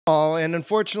And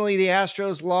unfortunately, the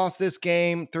Astros lost this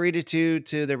game 3-2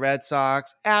 to the Red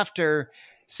Sox after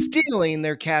stealing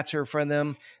their catcher from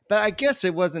them. But I guess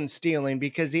it wasn't stealing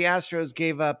because the Astros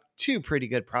gave up two pretty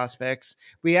good prospects.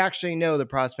 We actually know the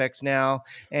prospects now,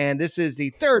 and this is the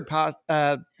third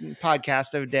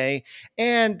podcast of the day.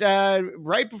 And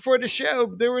right before the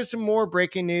show, there was some more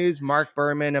breaking news. Mark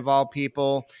Berman, of all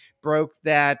people, broke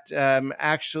that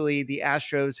actually the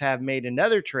Astros have made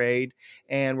another trade,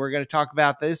 and we're going to talk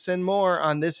about this and more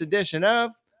on this edition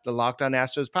of the Locked On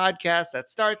Astros podcast that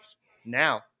starts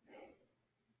now.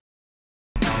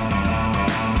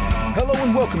 Hello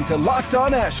and welcome to Locked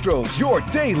On Astros, your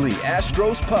daily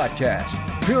Astros podcast.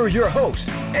 Here are your hosts,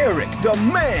 Eric the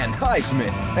Man Huysman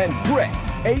and Brett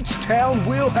H-Town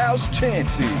Wheelhouse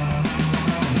Chancey.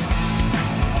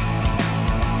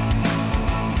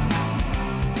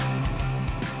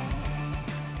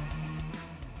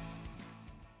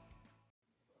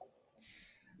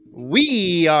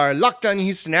 We are Locked On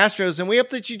Houston Astros, and we hope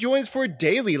that you join us for a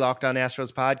daily Locked On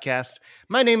Astros podcast.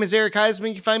 My name is Eric Huysman.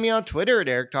 You can find me on Twitter at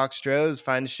Eric Talks Stros.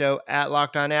 Find the show at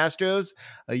Locked On Astros,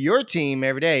 your team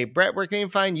every day. Brett, where can you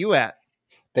find you at?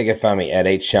 They can find me at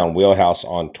H-Town Wheelhouse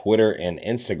on Twitter and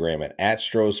Instagram at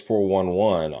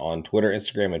Astros411 on Twitter,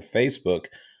 Instagram, and Facebook.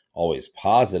 Always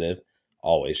positive,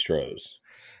 always Stros.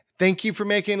 Thank you for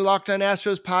making Locked On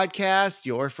Astros podcast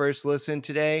your first listen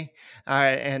today.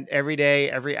 And every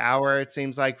day, every hour, it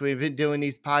seems like we've been doing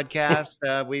these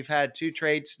podcasts. We've had two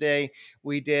trades today.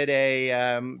 We did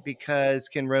because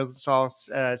Ken Rosenthal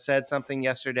said something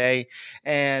yesterday.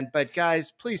 But guys,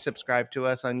 please subscribe to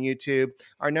us on YouTube.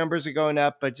 Our numbers are going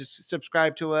up, but just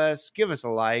subscribe to us, give us a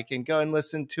like, and go and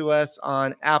listen to us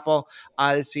on Apple,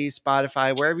 Odyssey,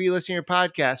 Spotify, wherever you listen to your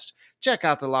podcast. Check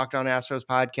out the Locked On Astros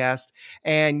podcast.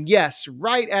 And yes,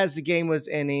 right as the game was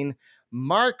ending,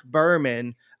 Mark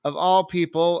Berman, of all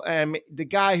people, the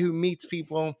guy who meets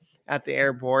people at the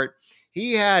airport,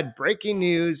 he had breaking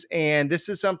news. And this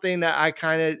is something that I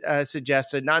kind of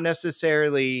suggested, not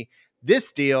necessarily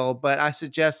this deal, but I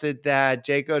suggested that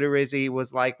Jake Odorizzi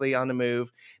was likely on the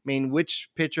move. I mean, which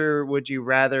pitcher would you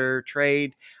rather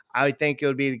trade? I think it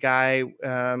would be the guy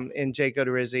in Jake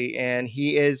Odorizzi, and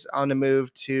he is on the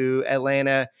move to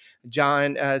Atlanta. Jeff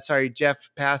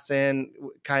Passan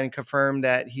kind of confirmed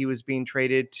that he was being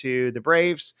traded to the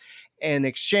Braves in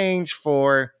exchange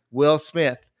for Will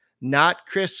Smith, not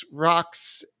Chris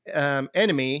Rock's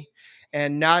enemy,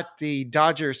 and not the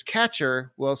Dodgers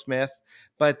catcher, Will Smith,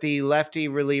 but the lefty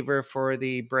reliever for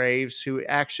the Braves, who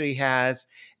actually has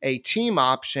a team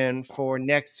option for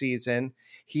next season.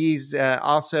 He's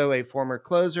also a former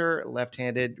closer,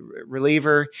 left-handed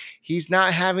reliever. He's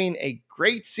not having a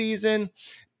great season,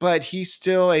 but he's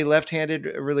still a left-handed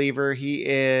reliever. He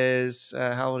is,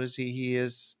 how old is he? He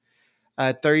is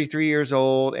 33 years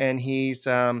old, and he's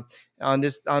on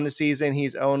the season,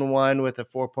 he's 0-1 with a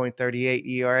 4.38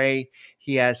 ERA.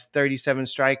 He has 37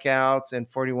 strikeouts in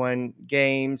 41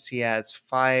 games. He has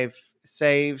 5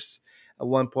 saves, a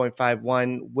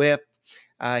 1.51 WHIP.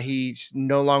 He's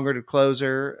no longer the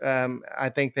closer. I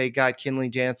think they got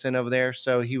Kenley Jansen over there,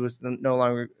 so he was no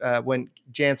longer when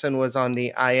Jansen was on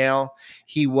the IL.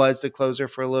 He was the closer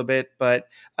for a little bit, but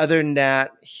other than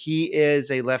that, he is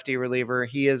a lefty reliever.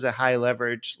 He is a high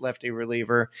leverage lefty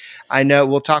reliever. I know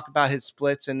we'll talk about his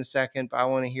splits in a second, but I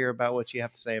want to hear about what you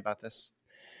have to say about this.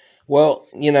 Well,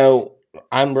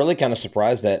 I'm really kind of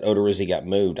surprised that Odorizzi got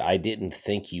moved. I didn't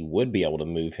think you would be able to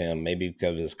move him, maybe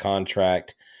because of his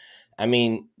contract. I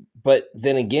mean, but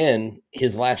then again,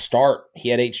 his last start, he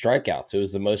had 8 strikeouts. It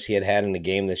was the most he had in a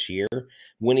game this year.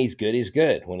 When he's good, he's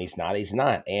good. When he's not, he's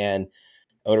not. And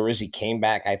Odorizzi came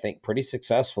back, I think, pretty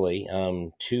successfully.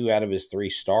 2 out of his 3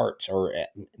 starts, or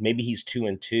maybe he's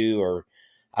 2-2, or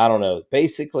I don't know.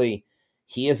 Basically,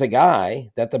 he is a guy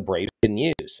that the Braves can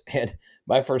use. And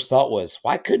my first thought was,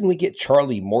 why couldn't we get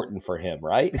Charlie Morton for him,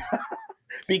 right?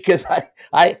 Because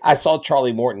I saw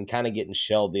Charlie Morton kind of getting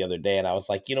shelled the other day, and I was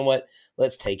like, you know what?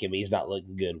 Let's take him. He's not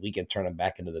looking good. We can turn him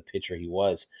back into the pitcher he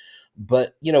was.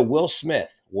 But, Will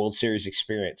Smith, World Series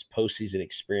experience, postseason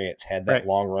experience, had that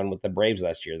long run with the Braves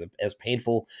last year. As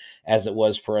painful as it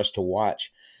was for us to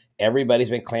watch, everybody's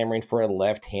been clamoring for a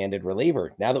left-handed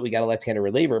reliever. Now that we got a left-handed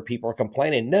reliever, people are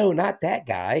complaining, no, not that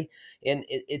guy. And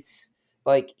it's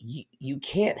like you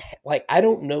can't, like, I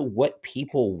don't know what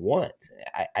people want.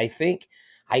 I think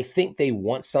they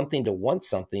want something to want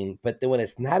something, but then when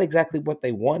it's not exactly what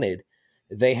they wanted,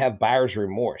 they have buyer's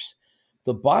remorse.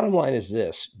 The bottom line is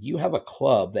this: you have a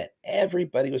club that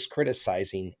everybody was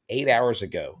criticizing 8 hours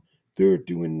ago. They're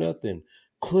doing nothing.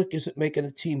 Click isn't making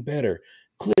the team better.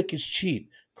 Click is cheap.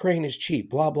 Crane is cheap,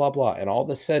 blah, blah, blah. And all of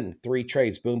a sudden, 3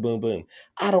 trades, boom, boom, boom.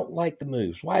 I don't like the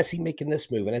moves. Why is he making this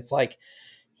move? And it's like,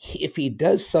 if he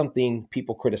does something,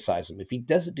 people criticize him. If he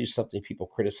doesn't do something, people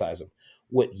criticize him.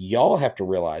 What y'all have to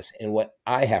realize, and what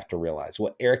I have to realize,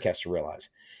 what Eric has to realize,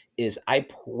 is I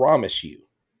promise you,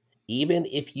 even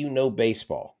if you know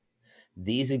baseball,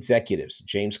 these executives,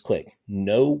 James Click,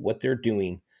 know what they're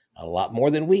doing a lot more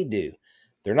than we do.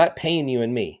 They're not paying you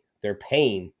and me. They're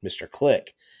paying Mr.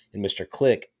 Click. And Mr.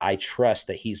 Click, I trust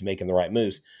that he's making the right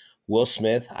moves. Will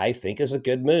Smith, I think, is a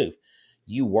good move.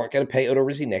 You weren't going to pay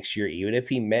Odorizzi next year, even if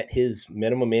he met his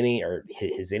minimum inning or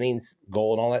his innings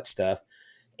goal and all that stuff.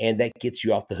 And that gets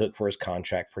you off the hook for his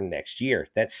contract for next year.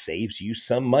 That saves you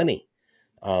some money,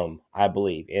 I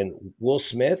believe. And Will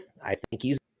Smith, I think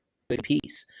he's a good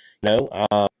piece.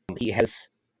 He has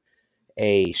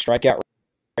a strikeout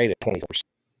rate of 24%,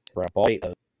 a ball rate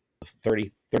of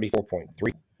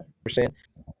 34.3%.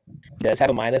 He does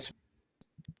have a minus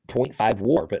 0.5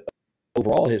 WAR, but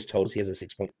overall his totals, he has a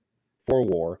 6.4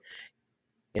 WAR.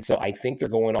 And so I think they're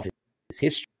going off his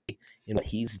history and what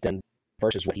he's done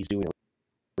versus what he's doing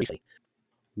recently.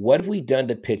 What have we done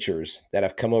to pitchers that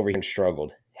have come over here and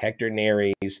struggled? Hector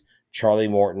Neris, Charlie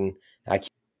Morton, I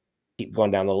keep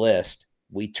going down the list.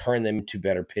 We turn them into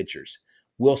better pitchers.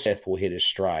 Will Smith will hit his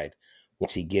stride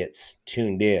once he gets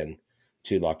tuned in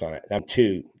to Locked On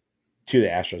to the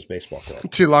Astros baseball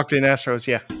club. To Locked In Astros,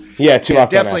 yeah. Yeah, Locked On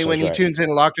definitely Astros, when he right. tunes in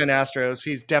Locked On Astros,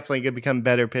 he's definitely going to become a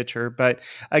better pitcher. But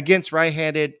against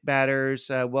right-handed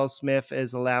batters, Will Smith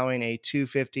is allowing a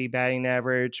 250 batting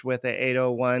average with an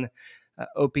 801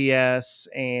 OPS,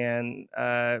 and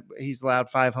he's allowed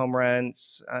 5 home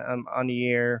runs on the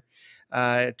year,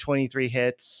 23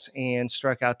 hits, and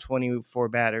struck out 24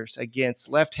 batters. Against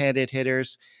left-handed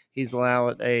hitters, he's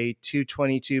allowed a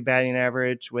 222 batting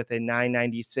average with a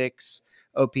 996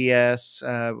 OPS,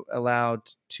 allowed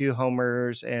 2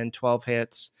 homers and 12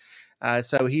 hits.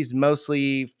 So he's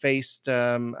mostly faced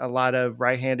a lot of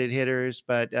right-handed hitters,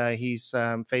 but he's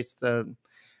faced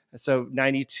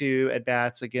 92 at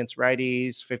bats against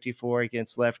righties, 54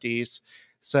 against lefties.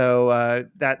 So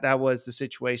that was the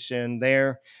situation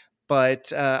there.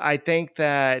 But I think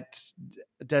that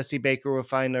Dusty Baker will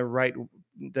find the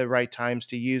right times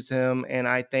to use him, and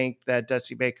I think that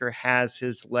Dusty Baker has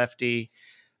his lefty.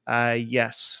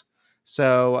 Yes.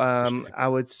 So I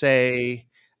would say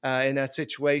in that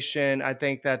situation, I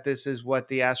think that this is what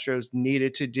the Astros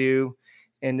needed to do.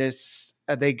 And this,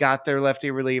 they got their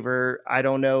lefty reliever. I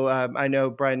don't know. I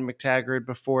know Brian McTaggart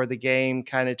before the game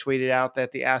kind of tweeted out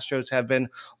that the Astros have been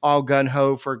all gun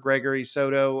ho for Gregory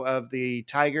Soto of the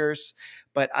Tigers.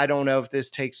 But I don't know if this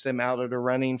takes them out of the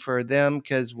running for them,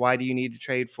 because why do you need to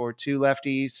trade for 2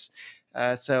 lefties?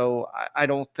 So I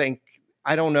don't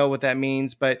know what that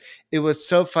means, but it was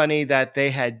so funny that they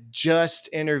had just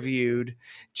interviewed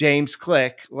James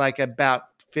Click like about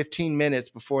 15 minutes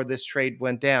before this trade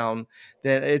went down,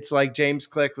 that it's like James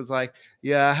Click was like,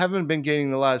 yeah, I haven't been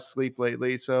getting a lot of sleep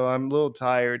lately, so I'm a little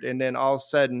tired. And then all of a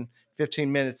sudden, 15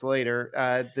 minutes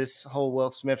later, this whole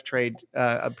Will Smith trade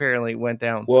apparently went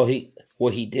down. Well,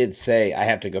 he did say, I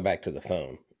have to go back to the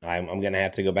phone. I'm going to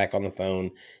have to go back on the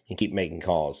phone and keep making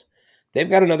calls. They've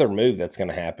got another move that's going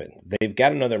to happen. They've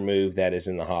got another move that is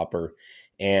in the hopper,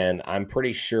 and I'm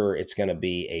pretty sure it's going to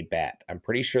be a bat. I'm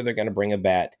pretty sure they're going to bring a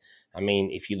bat. I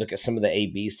mean, if you look at some of the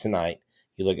ABs tonight,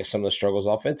 you look at some of the struggles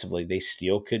offensively, they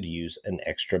still could use an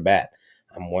extra bat.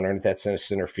 I'm wondering if that's in a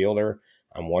center fielder.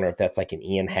 I'm wondering if that's like an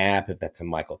Ian Happ, if that's a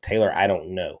Michael Taylor. I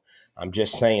don't know. I'm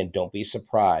just saying, don't be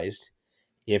surprised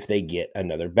if they get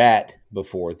another bat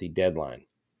before the deadline.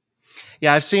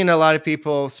 Yeah, I've seen a lot of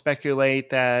people speculate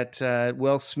that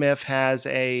Will Smith has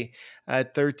a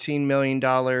 $13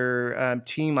 million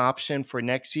team option for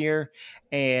next year.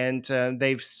 And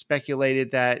they've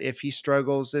speculated that if he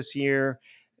struggles this year,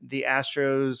 the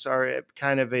Astros are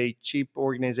kind of a cheap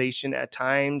organization at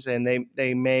times, and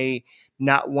they may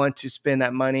not want to spend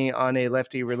that money on a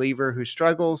lefty reliever who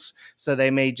struggles. So they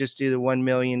may just do the $1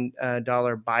 million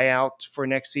buyout for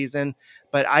next season.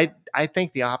 But I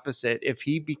think the opposite. If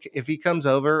he comes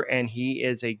over and he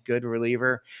is a good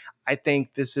reliever, I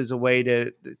think this is a way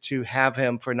to have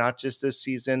him for not just this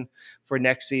season, for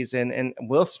next season. And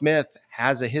Will Smith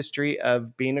has a history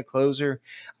of being a closer.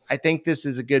 I think this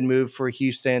is a good move for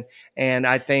Houston. And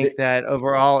I think that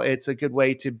overall it's a good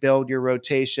way to build your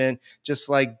rotation, just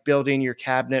like building your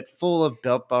cabinet full of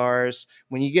Built Bars.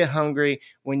 When you get hungry,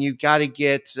 when you got to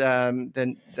get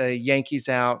the Yankees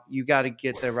out, you got to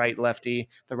get the right lefty,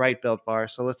 the right Built Bar.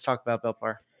 So let's talk about Built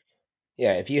Bar.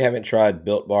 Yeah, if you haven't tried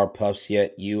Built Bar Puffs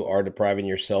yet, you are depriving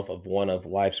yourself of one of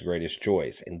life's greatest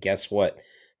joys. And guess what?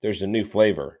 There's a new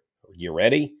flavor. You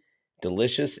ready?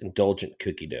 delicious, indulgent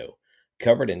cookie dough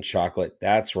covered in chocolate.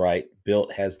 That's right,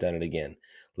 Built has done it again.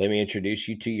 Let me introduce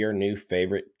you to your new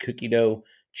favorite cookie dough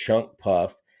chunk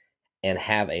puff and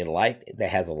have a light that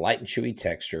has a light and chewy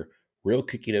texture, real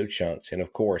cookie dough chunks, and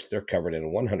of course, they're covered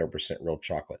in 100% real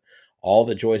chocolate. All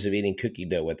the joys of eating cookie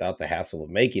dough without the hassle of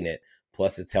making it,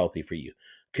 plus it's healthy for you.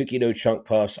 Cookie dough chunk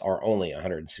puffs are only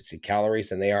 160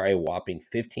 calories and they are a whopping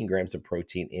 15 grams of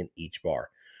protein in each bar.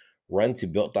 Run to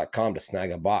built.com to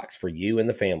snag a box for you and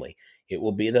the family. It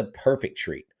will be the perfect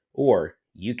treat. Or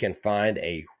you can find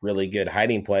a really good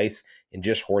hiding place and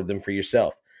just hoard them for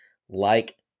yourself.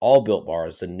 Like all Built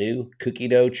bars, the new cookie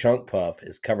dough chunk puff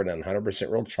is covered in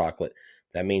 100% real chocolate.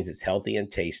 That means it's healthy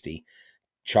and tasty.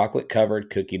 Chocolate covered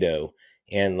cookie dough.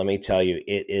 And let me tell you,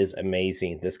 it is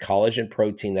amazing. This collagen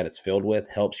protein that it's filled with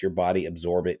helps your body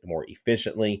absorb it more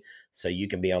efficiently so you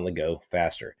can be on the go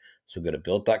faster. So go to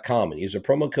built.com and use the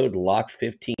promo code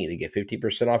LOCKED15 to get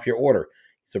 50% off your order.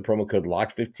 Use the promo code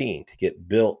LOCKED15 to get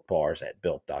Built bars at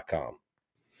built.com.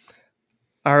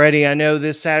 Alrighty, I know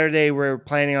this Saturday we're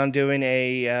planning on doing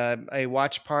a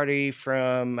watch party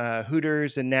from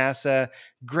Hooters and NASA.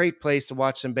 Great place to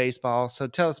watch some baseball. So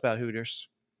tell us about Hooters.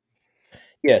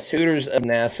 Yes, Hooters of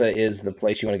NASA is the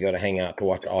place you want to go to hang out to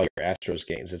watch all your Astros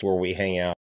games. It's where we hang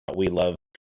out. We love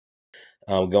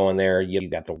going there.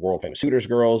 You've got the world famous Hooters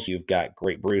girls. You've got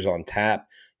great brews on tap.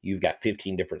 You've got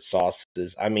 15 different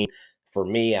sauces. I mean, for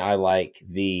me, I like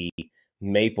the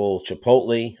maple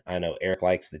chipotle. I know Eric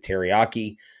likes the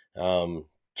teriyaki,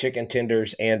 chicken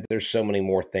tenders, and there's so many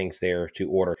more things there to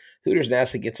order. Hooters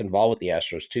NASA gets involved with the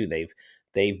Astros too.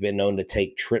 They've been known to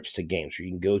take trips to games. So you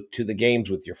can go to the games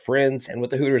with your friends and with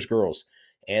the Hooters girls,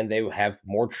 and they have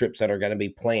more trips that are going to be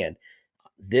planned.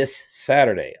 This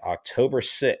Saturday, October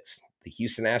 6th, the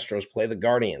Houston Astros play the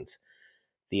Guardians.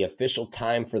 The official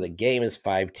time for the game is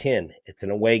 5:10. It's an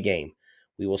away game.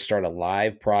 We will start a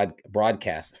live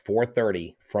broadcast at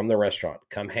 4:30 from the restaurant.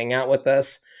 Come hang out with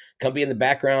us. Come be in the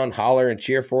background, holler and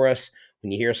cheer for us.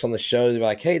 When you hear us on the show, you'll be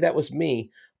like, hey, that was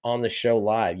me on the show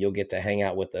live. You'll get to hang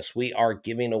out with us. We are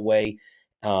giving away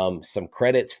some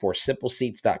credits for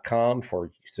simpleseats.com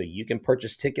so you can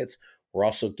purchase tickets. We're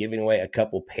also giving away a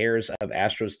couple pairs of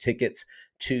Astros tickets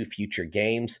to future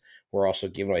games. We're also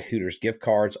giving away Hooters gift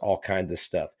cards, all kinds of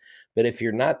stuff. But if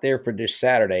you're not there for this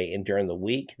Saturday and during the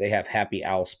week, they have happy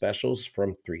hour specials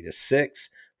from 3 to 6,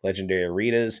 legendary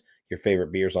Ritas, your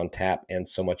favorite beers on tap, and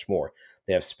so much more.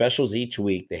 They have specials each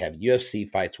week. They have UFC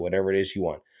fights, whatever it is you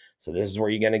want. So this is where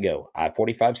you're going to go.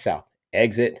 I-45 South,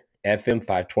 exit FM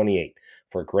 528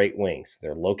 for great wings.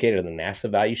 They're located in the NASA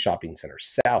Value Shopping Center,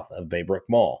 south of Baybrook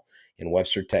Mall in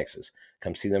Webster, Texas.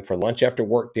 Come see them for lunch after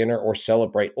work, dinner, or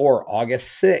celebrate. Or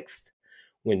August 6th,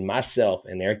 when myself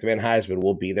and Eric the Man Huysman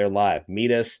will be there live.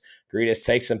 Meet us, greet us,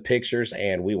 take some pictures,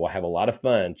 and we will have a lot of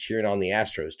fun cheering on the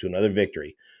Astros to another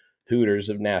victory. Hooters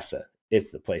of NASA.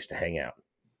 It's the place to hang out.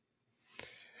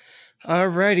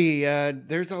 Alrighty,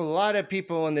 there's a lot of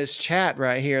people in this chat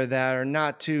right here that are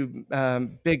not too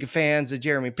big fans of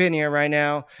Jeremy Pena right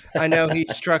now. I know he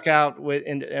struck out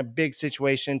in a big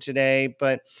situation today,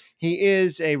 but he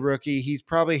is a rookie. He's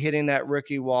probably hitting that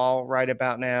rookie wall right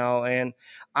about now, and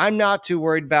I'm not too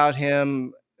worried about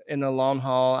him in the long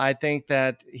haul. I think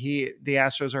that the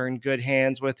Astros are in good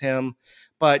hands with him,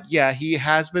 but yeah, he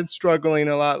has been struggling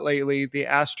a lot lately. The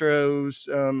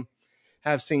Astros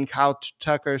have seen Kyle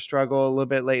Tucker struggle a little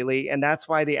bit lately, and that's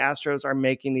why the Astros are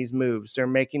making these moves. They're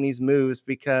making these moves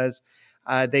because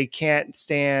they can't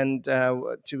stand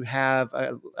to have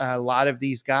a lot of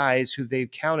these guys who they've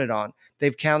counted on.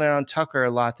 They've counted on Tucker a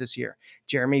lot this year.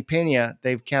 Jeremy Pena,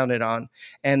 they've counted on.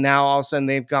 And now all of a sudden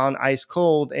they've gone ice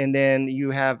cold. And then you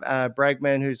have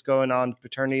Bregman, who's going on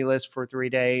paternity list for 3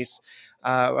 days.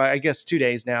 I guess 2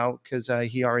 days now because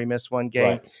he already missed one game.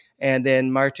 Right. And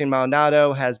then Martin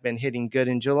Maldonado has been hitting good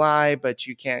in July, but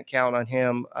you can't count on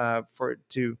him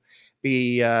to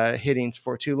be hitting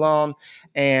for too long.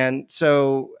 And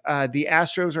so the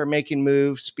Astros are making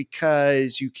moves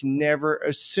because you can never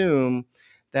assume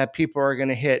that people are going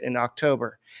to hit in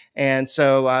October. And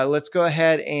so let's go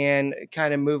ahead and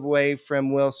kind of move away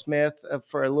from Will Smith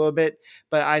for a little bit.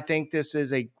 But I think this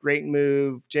is a great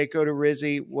move. Jake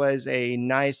Odorizzi was a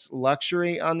nice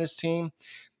luxury on this team.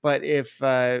 But if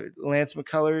Lance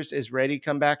McCullers is ready to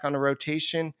come back on a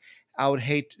rotation, I would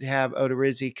hate to have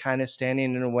Odorizzi kind of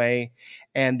standing in the way.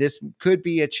 And this could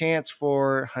be a chance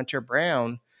for Hunter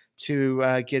Brown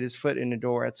to get his foot in the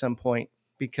door at some point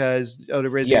because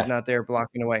Odorizzi is not there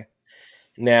blocking away.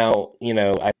 Now,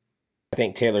 I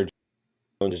think Taylor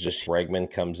Jones is just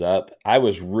Bregman comes up. I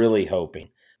was really hoping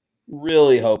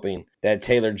that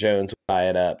Taylor Jones would tie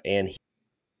it up, and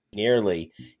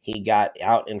nearly he got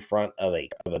out in front of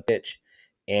a pitch,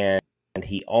 and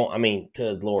I mean,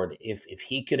 good Lord, if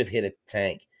he could have hit a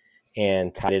tank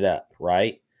and tied it up,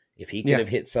 right? If he could Yeah. have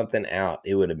hit something out,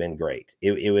 it would have been great.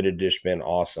 It would have just been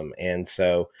awesome. And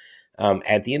so,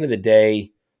 at the end of the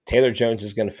day, Taylor Jones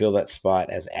is going to fill that spot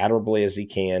as admirably as he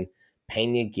can.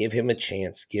 Pena, give him a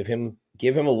chance. Give him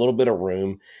a little bit of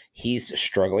room. He's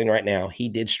struggling right now. He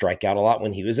did strike out a lot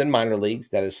when he was in minor leagues.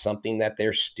 That is something that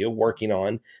they're still working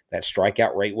on. That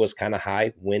strikeout rate was kind of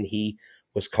high when he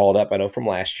was called up. I know from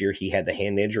last year he had the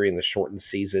hand injury in the shortened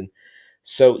season.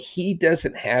 So he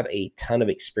doesn't have a ton of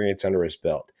experience under his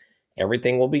belt.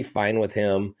 Everything will be fine with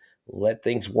him. Let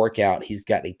things work out. He's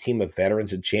got a team of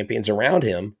veterans and champions around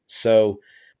him. So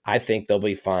I think they'll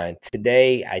be fine.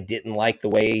 Today, I didn't like the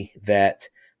way that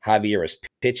Javier was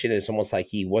pitching. It's almost like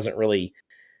he wasn't really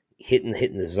hitting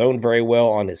the zone very well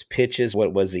on his pitches.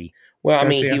 What was he? Well, I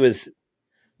mean, Garcia. he was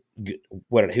good.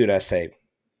 Who did I say?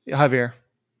 Javier.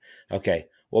 Okay.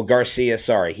 Well, Garcia,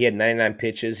 sorry. He had 99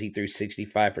 pitches. He threw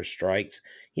 65 for strikes.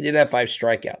 He did have 5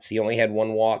 strikeouts. He only had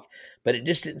 1 walk, but it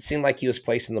just didn't seem like he was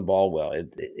placing the ball well.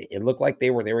 It looked like they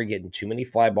were getting too many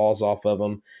fly balls off of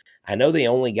him. I know they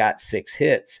only got 6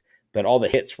 hits, but all the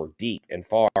hits were deep and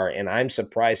far, and I'm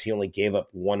surprised he only gave up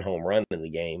 1 home run in the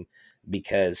game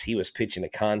because he was pitching to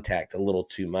contact a little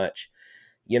too much.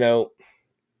 You know,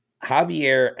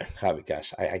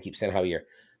 gosh, I keep saying Javier.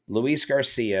 Luis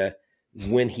Garcia,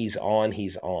 when he's on,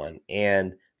 he's on.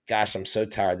 And gosh, I'm so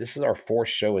tired. This is our 4th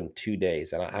show in 2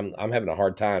 days, and I'm having a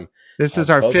hard time This is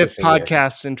our 5th focusing here.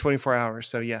 podcast in 24 hours.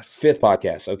 So yes. 5th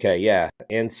podcast. Okay, yeah.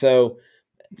 And so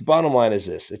the bottom line is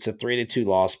this: it's a 3-2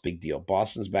 loss. Big deal.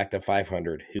 Boston's back to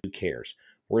 500. Who cares?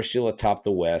 We're still atop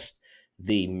the West.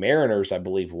 The Mariners, I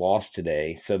believe, lost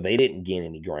today, so they didn't gain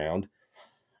any ground.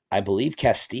 I believe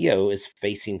Castillo is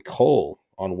facing Cole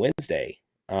on Wednesday.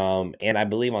 And I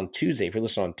believe on Tuesday, if you're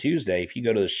listening on Tuesday, if you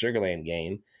go to the Sugarland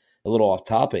game, a little off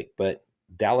topic, but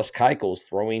Dallas Keuchel's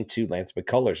throwing to Lance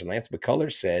McCullers. And Lance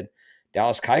McCullers said,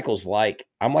 Dallas Keuchel's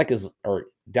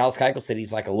Dallas Keuchel said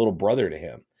he's like a little brother to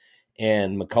him.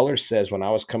 And McCullers says, when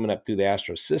I was coming up through the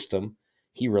Astros system,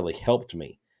 he really helped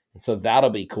me. And so that'll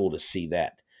be cool to see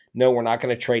that. No, we're not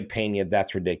going to trade Pena.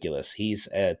 That's ridiculous. He's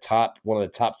one of the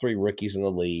top 3 rookies in the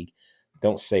league.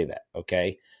 Don't say that,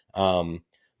 okay?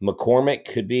 McCormick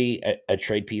could be a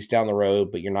trade piece down the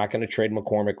road, but you're not going to trade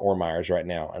McCormick or Myers right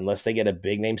now unless they get a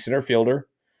big-name center fielder,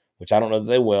 which I don't know that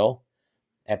they will.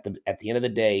 At the end of the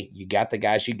day, you got the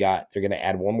guys you got. They're going to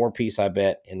add 1 more piece, I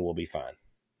bet, and we'll be fine.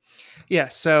 Yeah,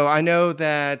 so I know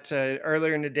that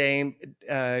earlier in the day,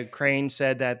 Crane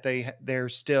said that they're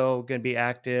still going to be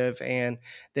active, and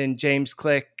then James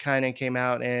Click kind of came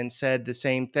out and said the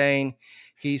same thing.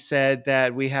 He said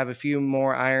that we have a few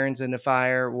more irons in the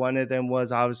fire. One of them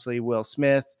was obviously Will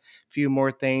Smith. A few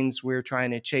more things we're trying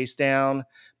to chase down,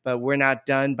 but we're not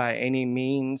done by any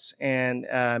means. And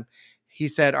he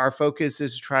said our focus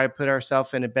is to try to put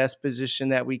ourselves in the best position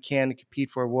that we can to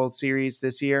compete for a World Series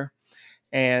this year.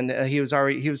 And he was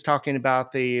talking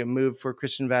about the move for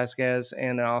Christian Vazquez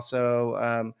and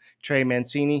also Trey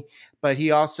Mancini, but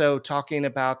he also talking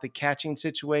about the catching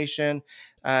situation.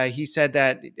 He said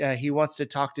that he wants to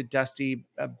talk to Dusty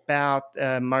about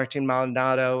Martin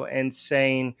Maldonado and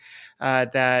saying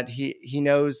that he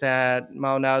knows that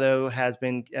Maldonado has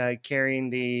been carrying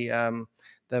the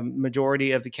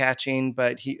majority of the catching,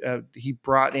 but he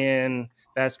brought in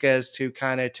Vazquez to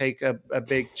kind of take a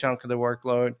big chunk of the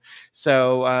workload.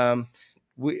 So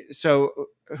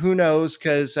who knows?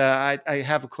 Because I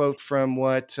have a quote from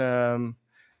what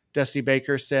Dusty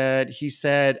Baker said. He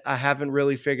said, "I haven't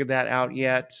really figured that out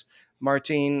yet.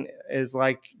 Martin is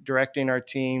like directing our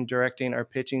team, directing our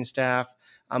pitching staff.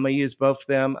 I'm gonna use both of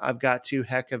them. I've got 2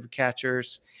 heck of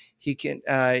catchers. He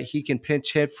can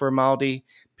pinch hit for Maldi,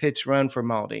 pitch run for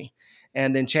Maldi."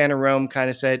 And then Channer Rome kind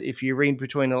of said, if you read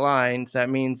between the lines, that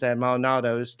means that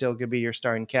Maldonado is still going to be your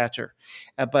starting catcher.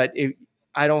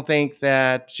 I don't think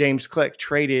that James Click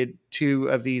traded 2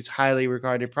 of these highly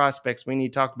regarded prospects. We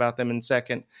need to talk about them in a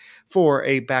second for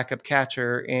a backup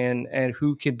catcher and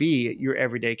who could be your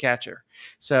everyday catcher.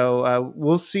 So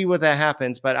we'll see what that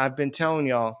happens. But I've been telling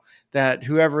y'all that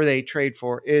whoever they trade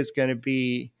for is going to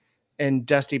be, in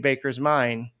Dusty Baker's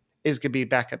mind, is going to be a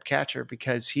backup catcher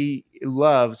because he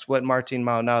loves what Martin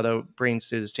Maldonado brings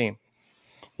to his team.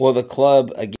 Well, the club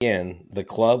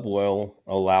will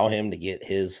allow him to get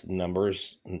his number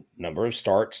of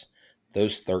starts,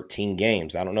 those 13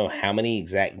 games. I don't know how many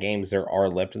exact games there are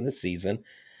left in the season.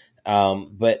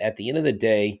 But at the end of the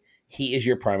day, he is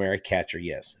your primary catcher.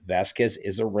 Yes, Vazquez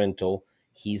is a rental.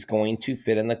 He's going to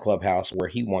fit in the clubhouse where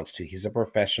he wants to. He's a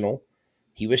professional.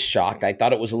 He was shocked. I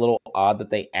thought it was a little odd that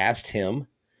they asked him.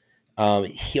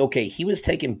 He was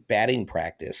taking batting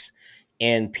practice,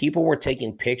 and people were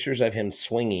taking pictures of him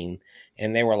swinging,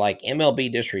 and they were like,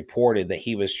 MLB just reported that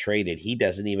he was traded. He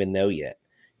doesn't even know yet.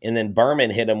 And then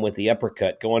Berman hit him with the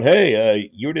uppercut, going, "Hey,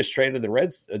 you were just traded to the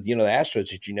Reds, the Astros.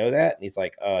 Did you know that?" And he's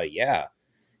like, "Yeah."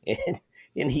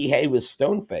 And he was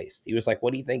stone faced. He was like,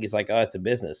 "What do you think?" He's like, "Oh, it's a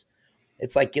business."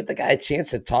 It's like, give the guy a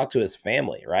chance to talk to his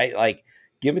family, right? Like,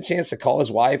 give a chance to call his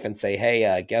wife and say,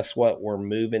 "Hey, guess what? We're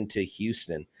moving to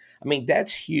Houston." I mean,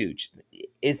 that's huge.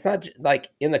 It's not like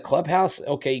in the clubhouse.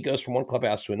 Okay, he goes from one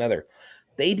clubhouse to another.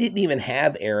 They didn't even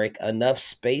have, Eric, enough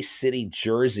Space City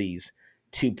jerseys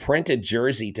to print a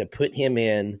jersey to put him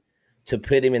in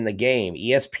the game.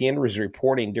 ESPN was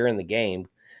reporting during the game.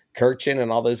 Kirkchin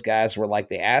and all those guys were like,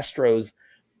 the Astros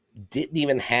didn't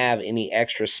even have any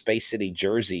extra Space City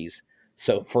jerseys,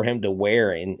 so for him to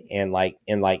wear and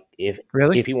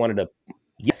Really? if he wanted to,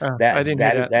 yes, I that didn't hear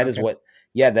that is that. that is Okay. what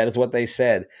that is what they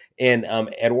said. And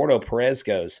Eduardo Perez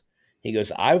goes, he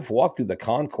goes, "I've walked through the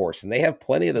concourse and they have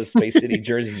plenty of those Space City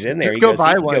jerseys in there." Just He go goes, "He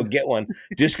buy can go one. get one.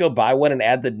 Just go buy one and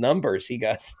add the numbers." He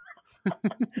goes,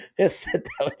 I said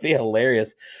that would be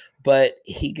hilarious. But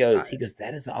I, he goes,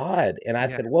 "That is odd." And I yeah.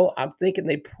 said, "Well, I'm thinking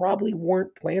they probably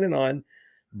weren't planning on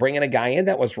bringing a guy in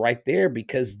that was right there,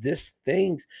 because this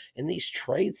things and these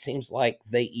trades seems like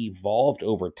they evolved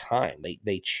over time.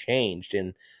 They changed,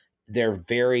 and they're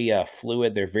very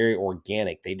fluid. They're very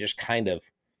organic. They just kind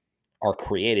of are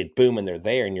created, boom, and they're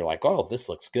there, and you're like, oh, this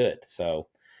looks good." So,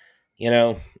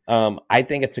 I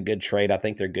think it's a good trade. I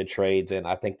think they're good trades, and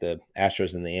I think the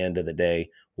Astros in the end of the day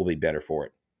will be better for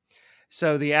it.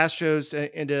 So the Astros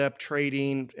ended up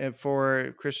trading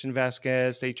for Christian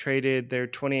Vazquez. They traded their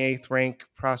 28th ranked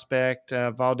prospect,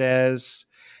 Valdez,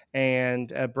 and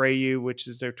Abreu, which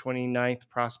is their 29th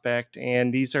prospect.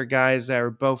 And these are guys that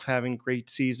are both having great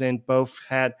season, both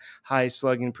had high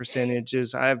slugging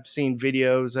percentages. I've seen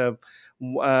videos of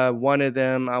one of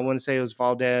them. I want to say it was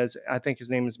Valdez. I think his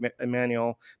name is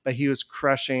Emmanuel, but he was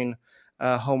crushing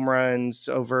home runs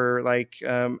over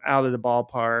out of the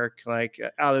ballpark,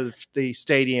 out of the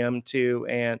stadium too.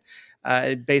 And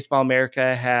Baseball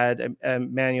America had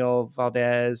Manuel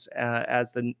Valdez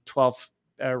as the 12th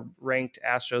ranked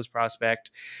Astros prospect.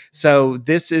 So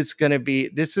this is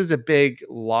a big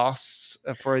loss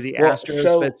for the Well, Astros, but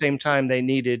at the so same time, they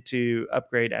needed to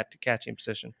upgrade at the catching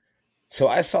position. So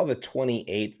I saw the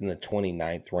 28th and the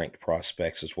 29th ranked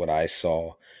prospects is what I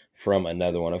saw from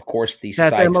another one. Of course, these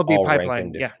That's sites MLB all rank them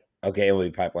pipeline. Yeah. different. Okay,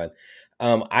 MLB Pipeline.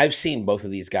 I've seen both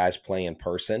of these guys play in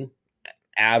person.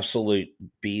 Absolute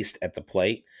beast at the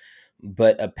plate.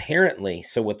 But apparently,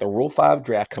 so with the Rule 5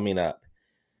 draft coming up,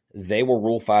 they were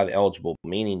Rule 5 eligible,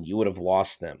 meaning you would have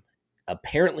lost them.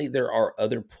 Apparently, there are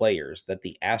other players that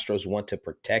the Astros want to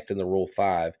protect in the Rule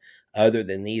 5 other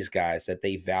than these guys that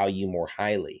they value more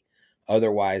highly.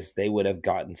 Otherwise, they would have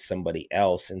gotten somebody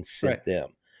else and Right. sent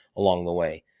them along the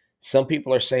way. Some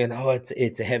people are saying, "Oh,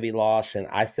 it's a heavy loss," and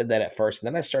I said that at first, and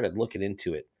then I started looking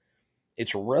into it.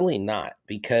 It's really not,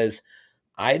 because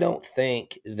I don't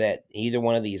think that either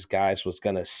one of these guys was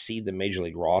going to see the major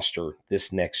league roster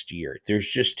this next year. There's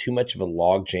just too much of a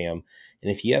logjam.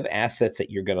 And if you have assets that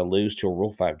you're going to lose to a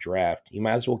Rule 5 draft, you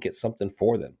might as well get something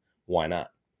for them. Why not?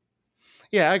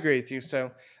 Yeah, I agree with you.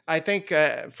 So I think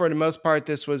for the most part,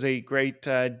 this was a great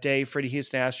day for the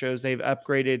Houston Astros. They've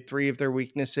upgraded three of their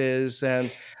weaknesses.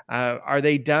 And are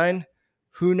they done?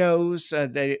 Who knows?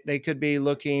 They could be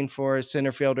looking for a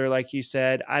center fielder, like you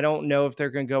said. I don't know if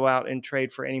they're going to go out and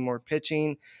trade for any more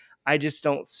pitching. I just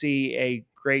don't see a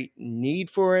great need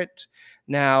for it.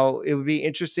 Now, it would be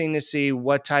interesting to see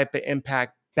what type of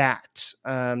impact bat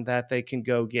that they can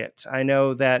go get. I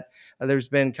know that there's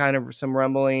been kind of some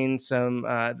rumbling, some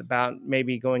about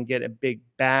maybe go and get a big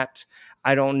bat.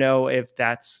 I don't know if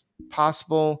that's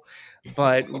possible,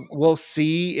 but we'll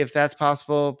see if that's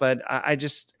possible. But I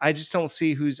just don't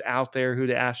see who's out there who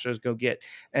the Astros go get.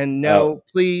 And Oh, no,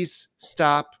 please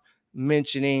stop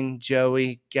mentioning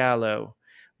Joey Gallo.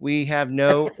 We have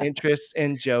no interest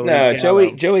in Joey no, Joey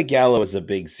Gallo. Joey Gallo is a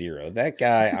big zero. That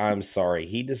guy, I'm sorry,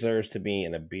 he deserves to be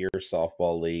in a beer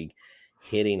softball league,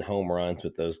 hitting home runs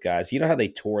with those guys. You know how they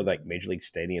tour like major league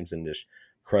stadiums and just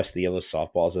crush the yellow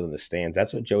softballs into the stands?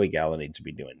 That's what Joey Gallo needs to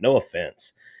be doing. No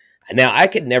offense. Now, I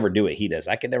could never do what he does.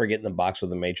 I could never get in the box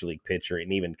with a major league pitcher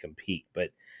and even compete. But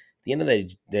at the end of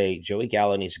the day, Joey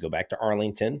Gallo needs to go back to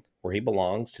Arlington, where he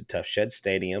belongs, to Tough Shed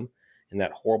Stadium in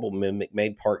that horrible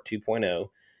McMade Park 2.0,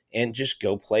 and just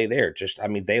go play there. I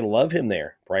mean, they love him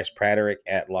there. Bryce Praderick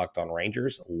at Locked On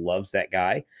Rangers loves that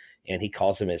guy, and he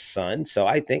calls him his son. So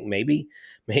I think maybe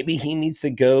he needs to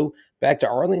go back to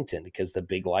Arlington, because the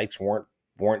big lights weren't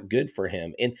weren't good for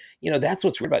him. And, that's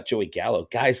what's weird about Joey Gallo.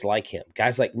 Guys like him,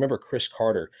 guys like, remember Chris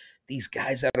Carter, these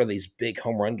guys that are these big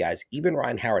home run guys, even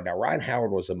Ryan Howard. Now, Ryan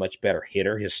Howard was a much better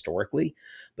hitter historically,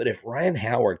 but if Ryan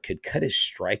Howard could cut his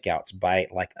strikeouts by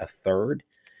like a third,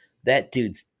 that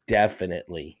dude's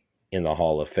definitely in the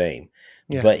Hall of Fame.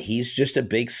 Yeah. But he's just a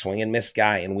big swing and miss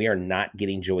guy, and we are not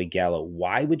getting Joey Gallo.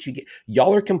 Why would you get –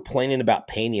 y'all are complaining about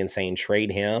Pena and saying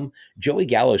trade him. Joey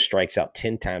Gallo strikes out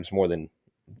 10 times more than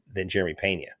Jeremy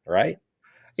Pena, right?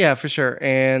 Yeah, for sure.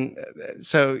 And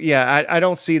so, yeah, I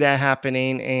don't see that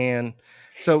happening. And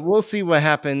so we'll see what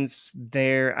happens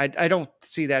there. I don't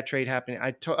see that trade happening.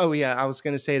 I was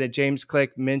going to say that James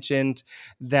Click mentioned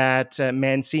that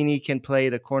Mancini can play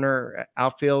the corner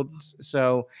outfield.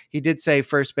 So he did say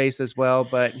first base as well,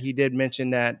 but he did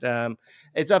mention that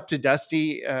it's up to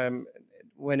Dusty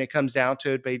when it comes down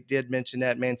to it. But he did mention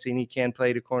that Mancini can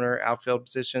play the corner outfield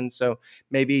position. So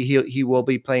maybe he will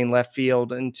be playing left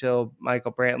field until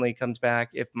Michael Brantley comes back,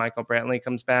 if Michael Brantley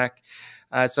comes back.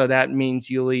 So that means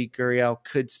Yuli Gurriel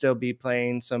could still be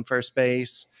playing some first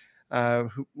base.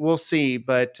 We'll see,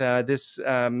 but this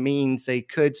means they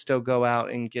could still go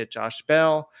out and get Josh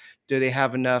Bell. Do they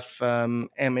have enough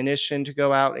ammunition to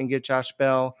go out and get Josh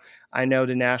Bell? I know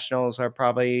the Nationals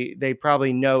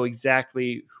probably know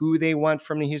exactly who they want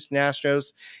from the Houston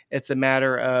Astros. It's a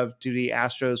matter of, do the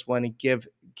Astros want to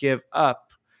give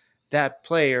up that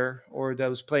player or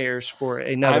those players for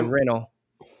another rental?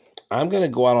 I'm going to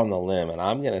go out on the limb, and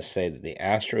I'm going to say that the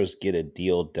Astros get a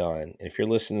deal done. If you're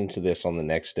listening to this on the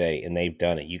next day and they've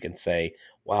done it, you can say,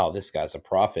 wow, this guy's a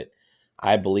prophet.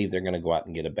 I believe they're going to go out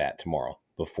and get a bat tomorrow.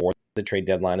 Before the trade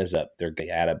deadline is up, they're going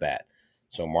to add a bat.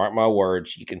 So mark my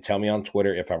words. You can tell me on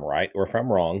Twitter if I'm right or if I'm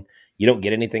wrong. You don't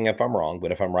get anything if I'm wrong,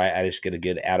 but if I'm right, I just get a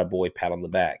good attaboy pat on the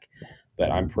back.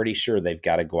 But I'm pretty sure they've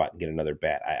got to go out and get another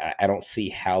bat. I don't see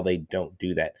how they don't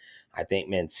do that. I think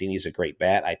Mancini's a great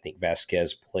bat. I think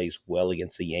Vazquez plays well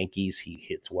against the Yankees. He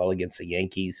hits well against the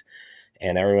Yankees.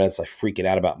 And everyone's like freaking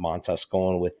out about Montas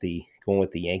going with the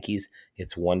Yankees.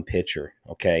 It's one pitcher,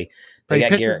 okay? But he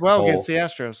pitches well against the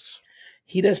Astros.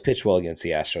 He does pitch well against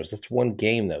the Astros. That's one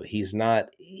game, though. He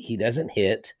doesn't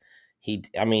hit.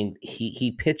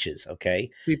 He pitches,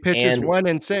 okay? If he pitches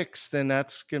 1-6, then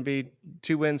that's going to be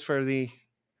 2 wins for the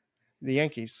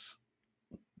Yankees.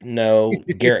 No,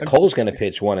 Garrett Cole's going to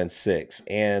pitch 1-6,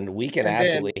 and we can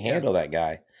absolutely handle that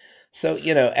guy. So,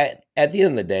 at the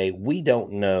end of the day, we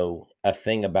don't know a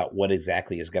thing about what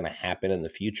exactly is going to happen in the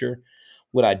future.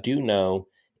 What I do know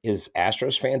is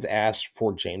Astros fans asked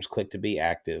for James Click to be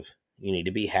active. You need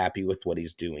to be happy with what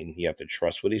he's doing. You have to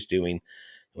trust what he's doing.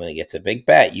 When he gets a big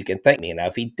bat, you can thank me. Now,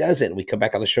 if he doesn't, we come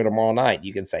back on the show tomorrow night,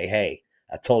 you can say, hey,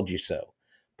 I told you so.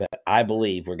 But I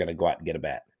believe we're going to go out and get a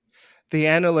bat. The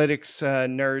analytics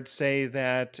nerds say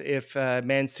that if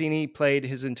Mancini played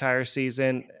his entire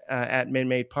season at Minute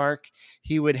Maid Park,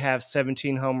 he would have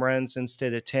 17 home runs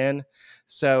instead of 10.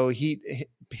 So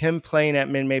him playing at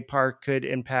Minute Maid Park could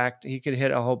impact. He could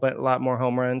hit a lot more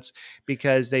home runs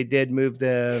because they did move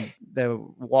the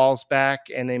walls back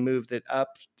and they moved it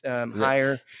up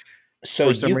higher.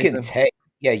 So you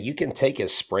can take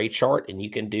his spray chart and you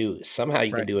can do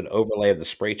an overlay of the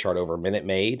spray chart over Minute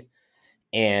Maid.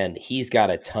 And he's got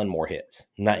a ton more hits,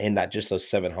 not just those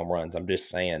 7 home runs. I'm just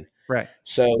saying. Right.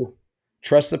 So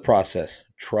trust the process.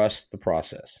 Trust the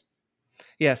process.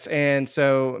 Yes. And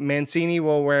so Mancini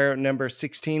will wear number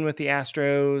 16 with the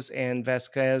Astros, and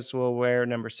Vazquez will wear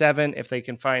number 7 if they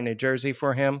can find a jersey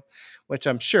for him, which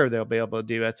I'm sure they'll be able to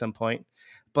do at some point.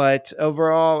 But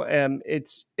overall,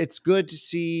 it's good to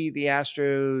see the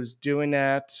Astros doing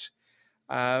that.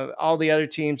 All the other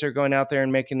teams are going out there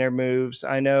and making their moves.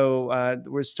 I know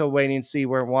we're still waiting to see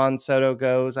where Juan Soto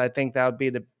goes. I think that would be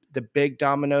the big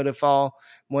domino to fall.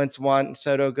 Once Juan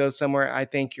Soto goes somewhere, I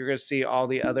think you're going to see all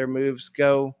the other moves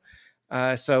go.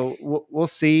 So we'll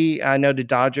see. I know the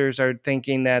Dodgers are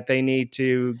thinking that they need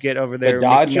to get over their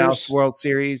Mickey Mouse World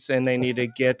Series, and they need to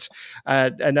get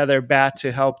another bat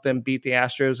to help them beat the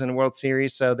Astros in the World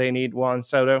Series. So they need Juan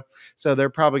Soto. So they're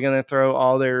probably going to throw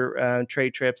all their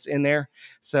trade trips in there.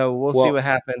 So we'll see what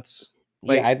happens.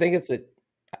 Yeah, I think it's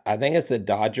the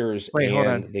Dodgers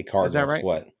and the Cardinals. Is that right?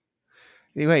 What?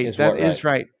 Wait, that is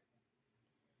right.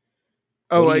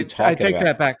 Oh, I take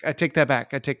that back. I take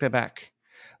that back.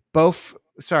 Both,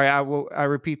 sorry, I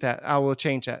repeat that. I will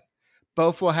change that.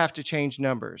 Both will have to change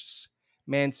numbers.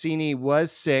 Mancini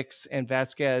was 6 and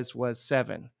Vazquez was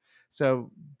 7.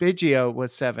 So Biggio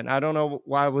was 7. I don't know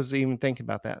why I was even thinking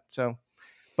about that. So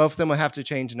both of them will have to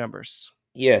change numbers.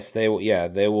 Yes, they will. Yeah,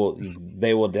 they will.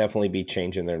 They will definitely be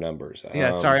changing their numbers.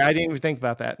 Yeah, sorry, I didn't even think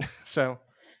about that. So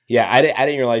Yeah, I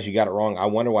didn't realize you got it wrong. I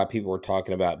wonder why people were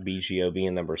talking about BGO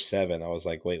being number 7. I was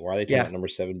like, wait, why are they talking Yeah. about number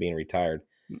 7 being retired?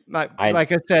 Like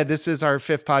I said, this is our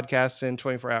 5th podcast in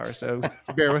 24 hours, so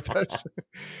bear with us.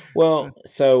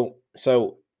 So,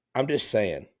 So I'm just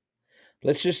saying,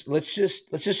 let's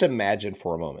just imagine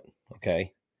for a moment,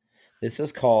 okay? This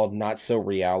is called Not So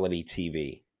Reality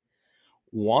TV.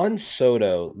 Juan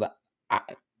Soto, I,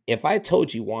 if I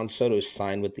told you Juan Soto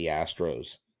signed with the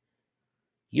Astros,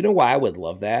 you know why I would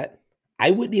love that?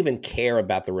 I wouldn't even care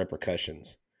about the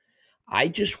repercussions. I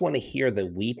just want to hear the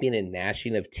weeping and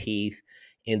gnashing of teeth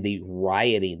and the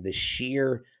rioting, the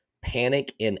sheer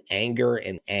panic and anger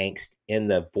and angst in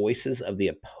the voices of the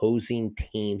opposing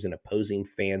teams and opposing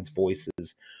fans'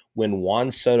 voices when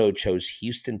Juan Soto chose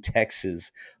Houston,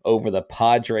 Texas over the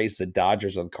Padres, the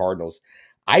Dodgers, and Cardinals.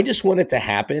 I just want it to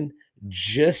happen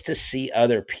just to see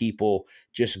other people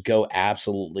just go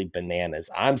absolutely bananas.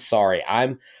 I'm sorry.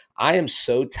 I am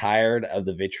so tired of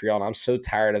the vitriol. And I'm so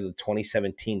tired of the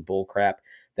 2017 bullcrap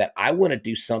that I want to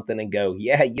do something and go,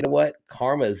 yeah, you know what?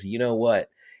 Karma's, you know what?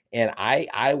 And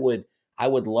I would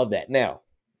love that. Now,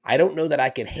 I don't know that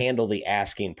I can handle the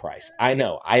asking price. I yeah,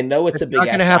 know. I know it's a it's big not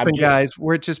going to ask. happen, guys.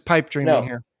 We're just pipe dreaming No,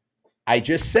 here. I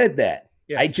just said that.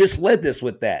 Yeah, I just led this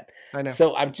with that. I know.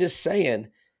 So I'm just saying,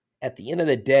 at the end of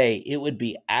the day, it would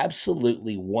be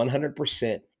absolutely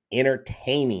 100%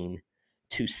 entertaining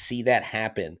to see that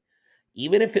happen.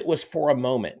 Even if it was for a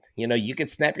moment, you could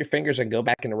snap your fingers and go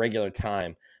back into regular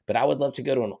time. But I would love to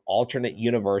go to an alternate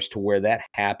universe to where that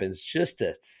happens just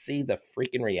to see the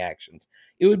freaking reactions.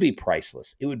 It would be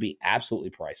priceless. It would be absolutely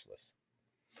priceless.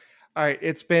 All right,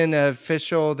 it's been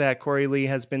official that Corey Lee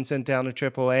has been sent down to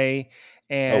AAA,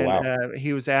 Oh, and wow.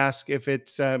 he was asked if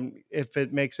if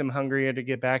it makes him hungrier to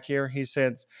get back here. He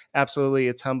said, "Absolutely,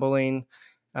 it's humbling,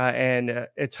 and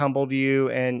it's humbled you,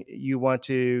 and you want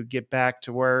to get back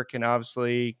to work, and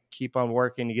obviously keep on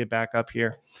working to get back up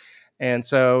here." And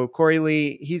so Corey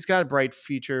Lee, he's got a bright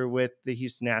future with the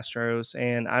Houston Astros,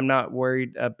 and I'm not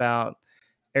worried about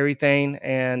everything.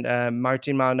 And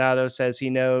Martin Maldonado says he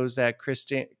knows that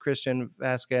Christian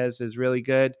Vazquez is really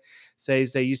good.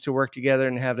 Says they used to work together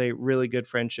and have a really good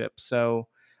friendship. So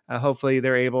hopefully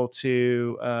they're able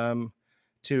to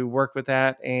work with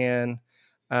that. And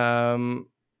um,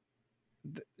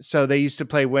 so they used to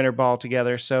play winter ball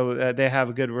together. So they have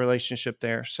a good relationship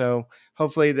there. So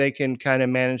hopefully they can kind of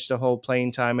manage the whole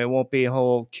playing time. It won't be a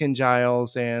whole Ken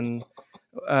Giles and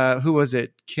who was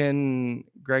it? Ken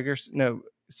Gregerson? No,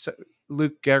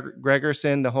 Luke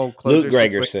Gregerson, the whole Luke closer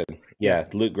situation. Gregerson. Yeah. Yeah,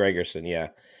 Luke Gregerson. Yeah.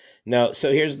 No,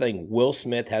 so here's the thing. Will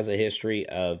Smith has a history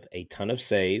of a ton of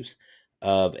saves,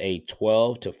 of a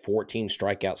 12 to 14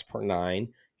 strikeouts per nine.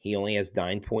 He only has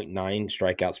 9.9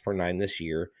 strikeouts per nine this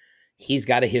year. He's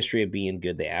got a history of being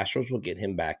good. The Astros will get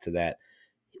him back to that.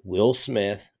 Will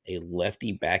Smith, a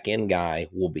lefty back end guy,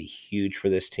 will be huge for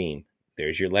this team.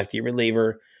 There's your lefty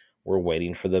reliever. We're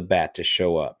waiting for the bat to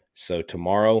show up. So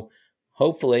tomorrow,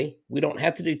 hopefully, we don't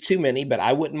have to do too many, but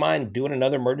I wouldn't mind doing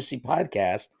another emergency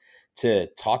podcast to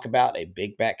talk about a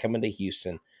big bat coming to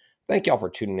Houston. Thank y'all for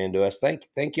tuning in to us.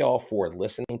 Thank y'all for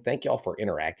listening. Thank y'all for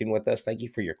interacting with us. Thank you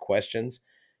for your questions.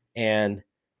 And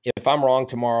if I'm wrong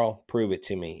tomorrow, prove it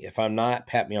to me. If I'm not,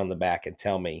 pat me on the back and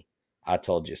tell me I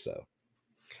told you so.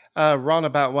 Wrong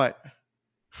about what?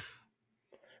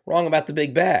 Wrong about the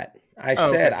big bat. I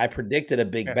Oh, said okay. I predicted a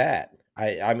big Yeah. bat.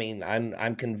 I mean,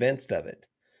 I'm convinced of it.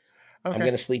 I'm Okay.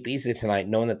 going to sleep easy tonight,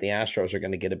 knowing that the Astros are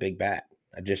going to get a big bat.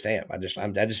 I just am. I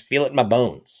just feel it in my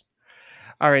bones.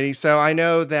 Alrighty, so I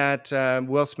know that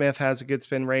Will Smith has a good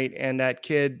spin rate, and that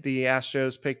kid the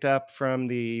Astros picked up from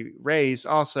the Rays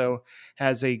also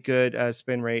has a good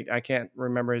spin rate. I can't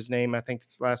remember his name. I think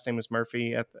his last name was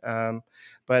Murphy,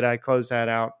 but I closed that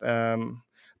out.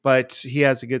 But he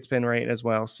has a good spin rate as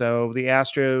well. So the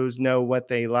Astros know what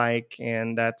they like,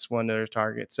 and that's one of their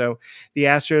targets. So the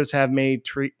Astros have made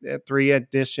three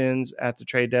additions at the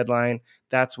trade deadline.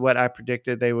 That's what I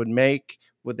predicted they would make.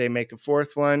 Would they make a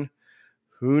fourth one?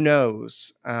 Who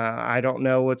knows? I don't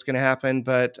know what's going to happen,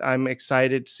 but I'm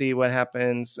excited to see what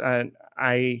happens.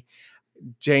 I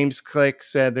James Click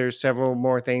said there's several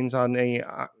more things on the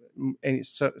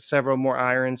several more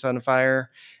irons on the fire,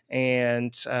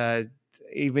 and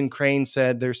even Crane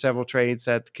said there's several trades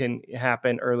that can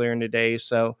happen earlier in the day.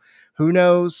 So who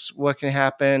knows what can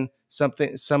happen?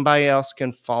 Somebody else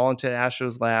can fall into the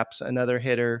Astros' laps, another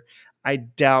hitter. I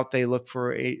doubt they look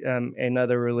for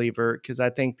another reliever because I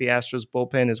think the Astros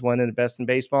bullpen is one of the best in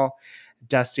baseball.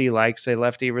 Dusty likes a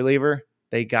lefty reliever.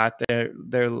 They got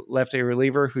their lefty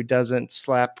reliever who doesn't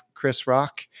slap Chris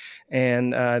Rock,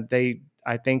 and I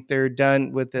think they're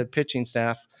done with the pitching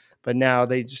staff. but now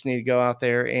they just need to go out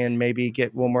there and maybe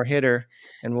get one more hitter,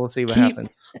 and we'll see what Keep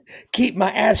happens. keep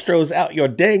my Astros out your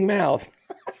dang mouth.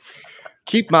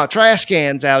 Keep my trash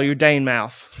cans out of your dang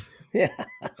mouth. Yeah.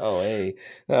 Oh, hey.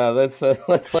 Let's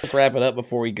wrap it up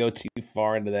before we go too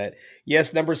far into that.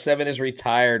 Yes, number 7 is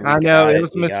retired. We I know got it it.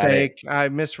 was a We got it. mistake. I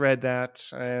misread that,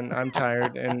 and I'm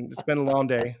tired, and it's been a long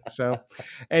day. So,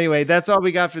 anyway, that's all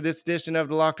we got for this edition of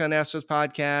the Locked On Astros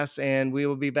podcast, and we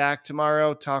will be back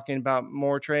tomorrow talking about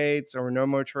more trades or no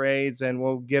more trades, and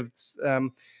we'll give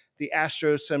the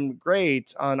Astros some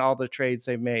grades on all the trades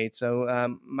they've made.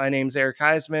 So, my name's Eric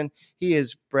Huysman. He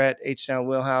is Brett H. Town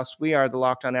Wheelhouse. We are the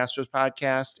Locked On Astros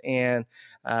podcast, and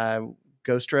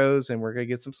go Stros, and we're gonna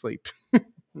get some sleep.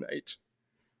 Night.